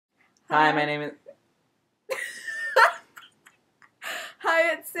Hi, my name is...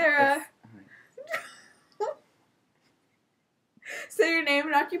 Hi, it's Sarah. Say your name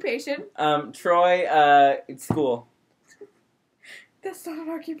and occupation. Troy, it's school. That's not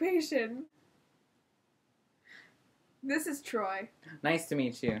an occupation. This is Troy. Nice to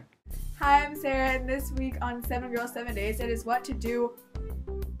meet you. Hi, I'm Sarah, and this week on 7 Girls, 7 Days, it is what to do.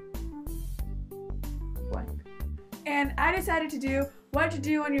 Blank. And I decided to do what to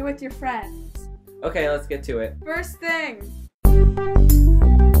do when you're with your friends. Okay, let's get to it. First thing.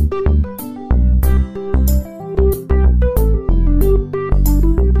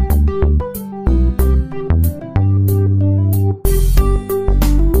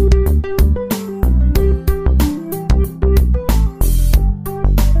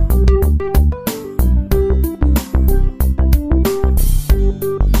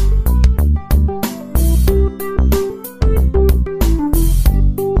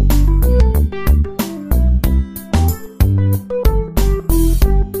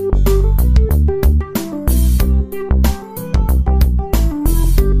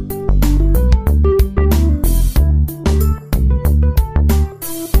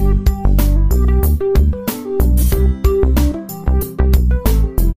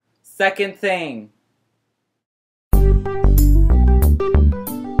 Second thing.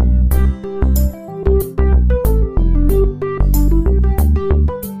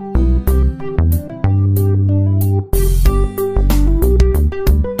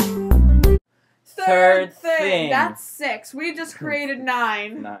 Third thing. That's 6. We just created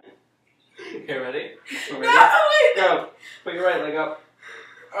 9. Nine. Okay, ready? No, wait. Go. Put your right leg up.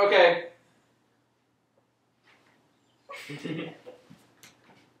 Okay.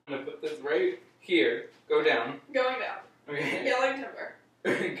 I'm gonna put this right here. Go down. Going down. Okay. Yelling timber.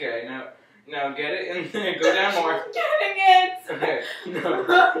 Okay, now get it in there. Go down more. Getting it. Okay.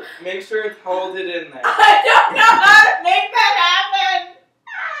 No. Make sure it's hold it in there. I don't know how to make that happen.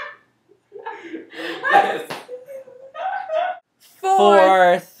 Yes.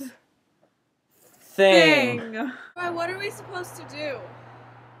 Fourth thing. Alright, what are we supposed to do?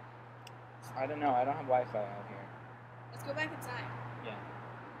 I don't know. I don't have Wi-Fi out here. Let's go back inside. Yeah.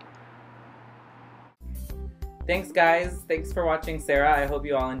 Thanks, guys. Thanks for watching, Sarah. I hope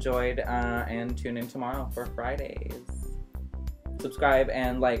you all enjoyed, and tune in tomorrow for Fridays. Subscribe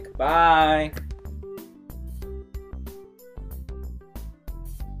and like. Bye.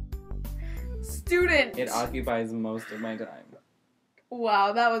 Student. It occupies most of my time.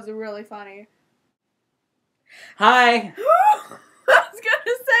 Wow, that was really funny. Hi. I was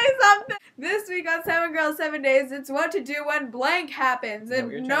gonna say something. This week on 7 Girls, 7 Days, it's what to do when blank happens. Is that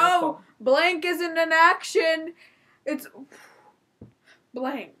what And you're trying to no, blank isn't an action. It's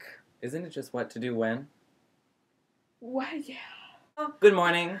blank. Isn't it just what to do when? What? Yeah. Good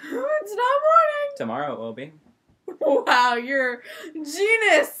morning. It's not morning. Tomorrow it will be. Wow, you're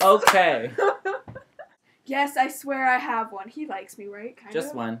genius. Okay. Yes, I swear I have one. He likes me, right? Kind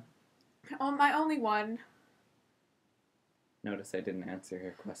Just of. one. Oh, my only one. Notice I didn't answer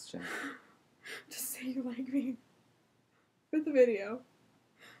your question. Just say you like me. For the video.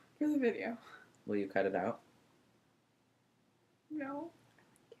 For the video. Will you cut it out? No.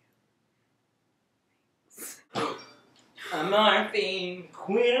 I'm morphine,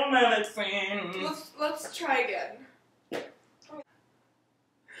 queen of medicine. Let's try again.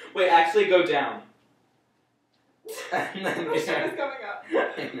 Wait, actually go down. And then Oh, shit, it's coming up.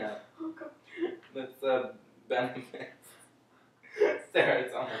 I know. Oh, God. That's benefits. Sarah,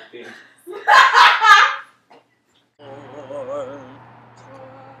 it's